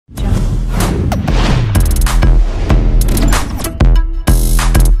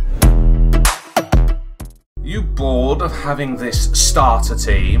thought of having this starter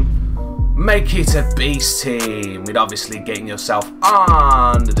team, make it a beast team with obviously getting yourself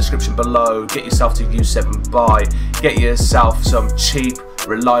on the description below, get yourself to U7 buy, get yourself some cheap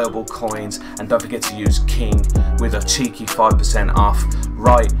reliable coins, and don't forget to use King with a cheeky 5% off.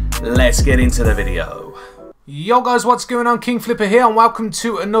 Right, let's get into the video. Yo guys, what's going on? Kingflipper here and welcome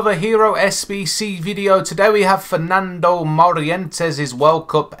to another Hero SBC video. Today we have Fernando Morientes' World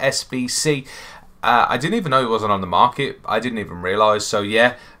Cup SBC. I didn't even know he wasn't on the market. I didn't even realise. So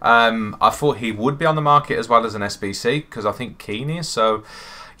yeah, I thought he would be on the market as well as an SBC because I think Keen is. So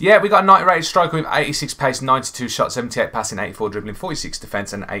yeah, we got a 90 rated striker with 86 pace, 92 shot, 78 passing, 84 dribbling, 46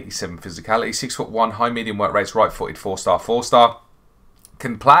 defence and 87 physicality. 6'1", high medium work rates, right footed, 4-star.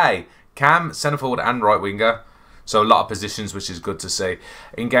 Can play cam, centre forward and right winger. So a lot of positions, which is good to see.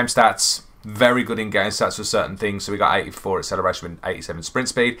 In-game stats, very good in-game stats for certain things. So we got 84 acceleration with 87 sprint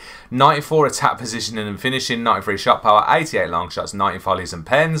speed, 94 attack positioning and finishing, 93 shot power, 88 long shots, 90 volleys and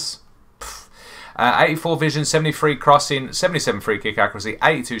pens. 84 vision, 73 crossing, 77 free kick accuracy,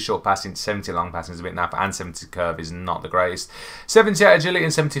 82 short passing, 70 long passing is a bit naff, and 70 curve is not the greatest. 78 agility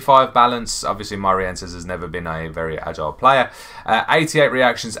and 75 balance. Obviously, Morientes has never been a very agile player. 88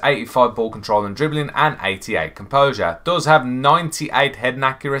 reactions, 85 ball control and dribbling, and 88 composure. Does have 98 head and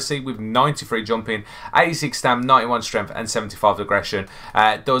accuracy with 93 jumping, 86 stamina, 91 strength, and 75 aggression.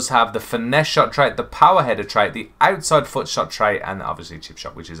 Does have the finesse shot trait, the power header trait, the outside foot shot trait, and obviously chip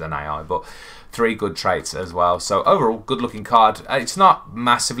shot, which is an AI, but 3 good traits as well. So overall, good looking card. It's not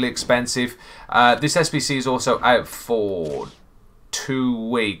massively expensive. This SBC is also out for 2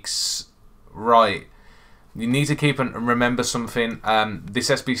 weeks. Right. You need to keep and remember something. This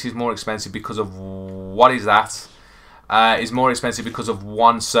SBC is more expensive because of what is that? Is more expensive because of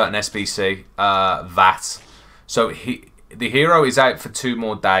one certain SBC. So the hero is out for 2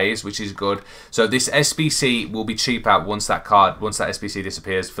 more days, which is good. So this SBC will be cheaper once that SBC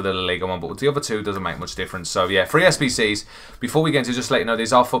disappears for the La Liga one, but the other 2 doesn't make much difference. So yeah, 3 SBCs. Before we get into, just let you know,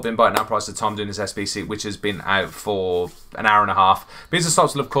 these are footbin by now price of the time doing this SBC, which has been out for an hour and a half. Business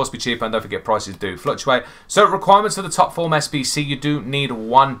stops will of course be cheaper, and don't forget prices do fluctuate. So requirements for the top form SBC, you do need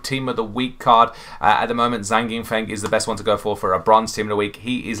 1 team of the week card. At the moment, Kingflipper is the best one to go for a bronze team of the week.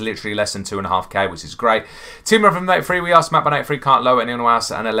 He is literally less than 2.5k, which is great. Team of 83, we are smacked by 83, can't lower anyone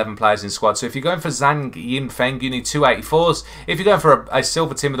else, and 11 players in squad. So if you're going for Kingflipper, you need 2 84s. If you're going for a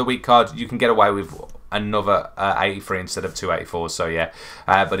silver team of the week card, you can get away with another 83 instead of 2 84s. So yeah,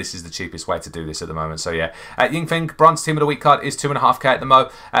 but this is the cheapest way to do this at the moment. So yeah, Kingflipper bronze team of the week card is 2.5k at the mo.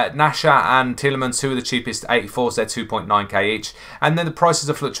 Nasha and Tielemans, 2 of the cheapest 84s, they're 2.9k each. And then the prices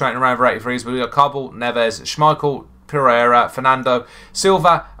are fluctuating around for 83s. But we got Kabul, Neves, Schmeichel, Pereira, Fernando,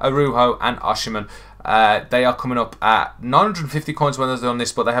 Silva, Arujo, and Oshiman. They are coming up at 950 coins when they're on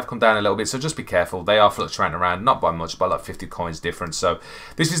this, but they have come down a little bit, so just be careful. They are fluctuating around, not by much, by like 50 coins difference. So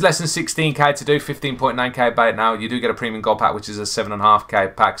this is less than 16k to do, 15.9k bait now. You do get a premium gold pack, which is a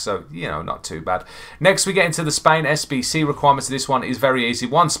 7.5k pack, so you know, not too bad. Next we get into the Spain SBC requirements. This one is very easy.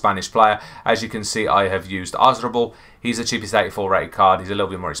 1 Spanish player. As you can see, I have used Ozrabal. He's the cheapest 84 rated card. He's a little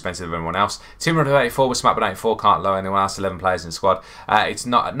bit more expensive than everyone else. Team of 84 with smacked by 84, can't lower anyone else. 11 players in the squad. It's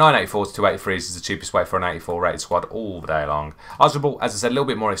not 984s to 283s is the cheapest way for an 84 rated squad all day long. Ozrabal, as I said, a little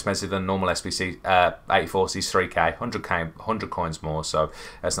bit more expensive than normal SBC 84s. He's 3k, 100 coins more, so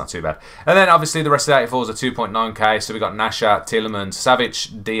that's not too bad. And then obviously the rest of the 84s are 2.9k. So we got Nasha, Tielemans,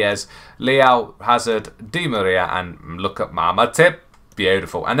 Savic, Diaz, Leao, Hazard, Di Maria, and look at Mama Tip.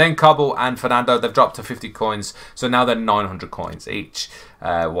 Beautiful. And then Kabul and Fernando, they've dropped to 50 coins, so now they're 900 coins each.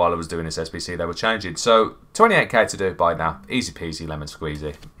 While I was doing this SBC, they were changing. So 28k to do by now. Easy peasy, lemon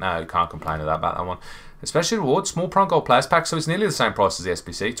squeezy. No, you can't complain about that one. Especially reward, small prime gold players pack, so it's nearly the same price as the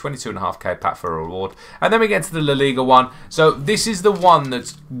SBC. 22.5k pack for a reward. And then we get to the La Liga one. So this is the one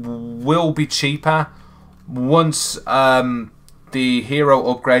that will be cheaper once the hero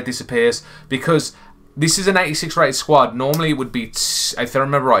upgrade disappears, because this is an 86 rated squad. Normally it would be, if I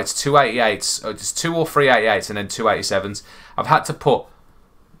remember right, it's 2 88s. It's 2 or 3 88s and then 2 87s. I've had to put,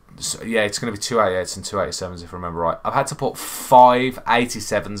 yeah, it's going to be 2 88s and 2 87s if I remember right. I've had to put 5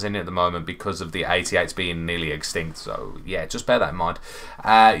 87s in at the moment because of the 88s being nearly extinct. So yeah, just bear that in mind.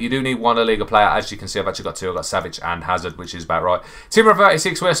 You do need 1 La Liga player. As you can see, I've actually got 2. I've got Savic and Hazard, which is about right. Team of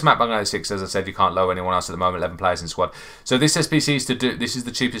 86, we're smacked by 86. As I said, you can't lower anyone else at the moment. 11 players in squad. So this SBC is to do. This is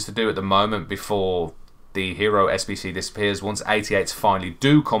the cheapest to do at the moment before the Hero SBC disappears. Once 88s finally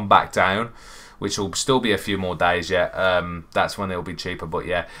do come back down, which will still be a few more days yet, that's when they'll be cheaper. But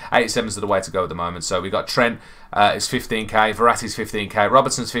yeah, 87s are the way to go at the moment. So we got Trent is 15k, Verratti's 15k,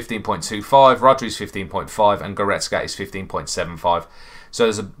 Robertson's 15.25, Rodri's 15.5, and Goretzka is 15.75. So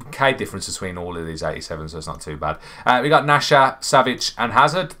there's a K difference between all of these 87, so it's not too bad. We got Nasha, Savic, and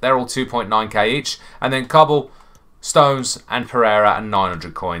Hazard. They're all 2.9k each. And then Cobble, Stones, and Pereira, and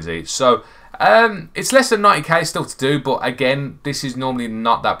 900 coins each. So it's less than 90k still to do, but again, this is normally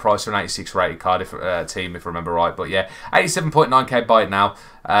not that price for an 86 rated card team, if I remember right. But yeah, 87.9k buy it now.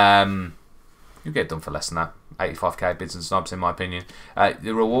 You get it done for less than that. 85k bids and snobs, in my opinion.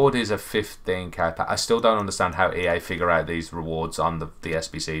 The reward is a 15k pack. I still don't understand how EA figure out these rewards on the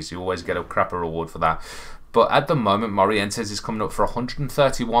SBCs. You always get a crapper reward for that. But at the moment, Morientes is coming up for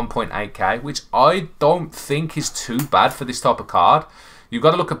 131.8k, which I don't think is too bad for this type of card. You've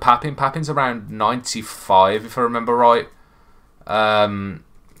got to look at Papin. Papin's around 95, if I remember right. And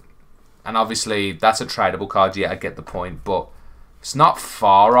obviously, that's a tradable card. Yeah, I get the point. But it's not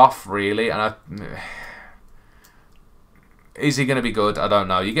far off, really. And is he going to be good? I don't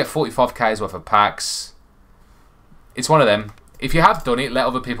know. You get 45k's worth of packs. It's one of them. If you have done it, let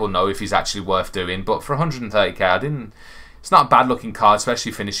other people know if he's actually worth doing. But for 130k, it's not a bad looking card,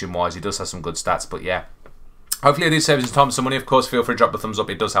 especially finishing wise. He does have some good stats, but yeah. Hopefully it saves you time some money. Of course, feel free to drop the thumbs up.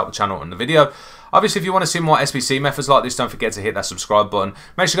 It does help the channel and the video. Obviously, if you want to see more SBC methods like this, don't forget to hit that subscribe button.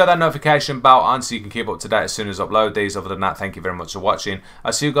 Make sure you got that notification bell on so you can keep up to date as soon as I upload these. Other than that, thank you very much for watching.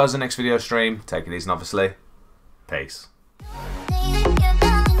 I'll see you guys in the next video stream. Take it easy, and obviously, peace.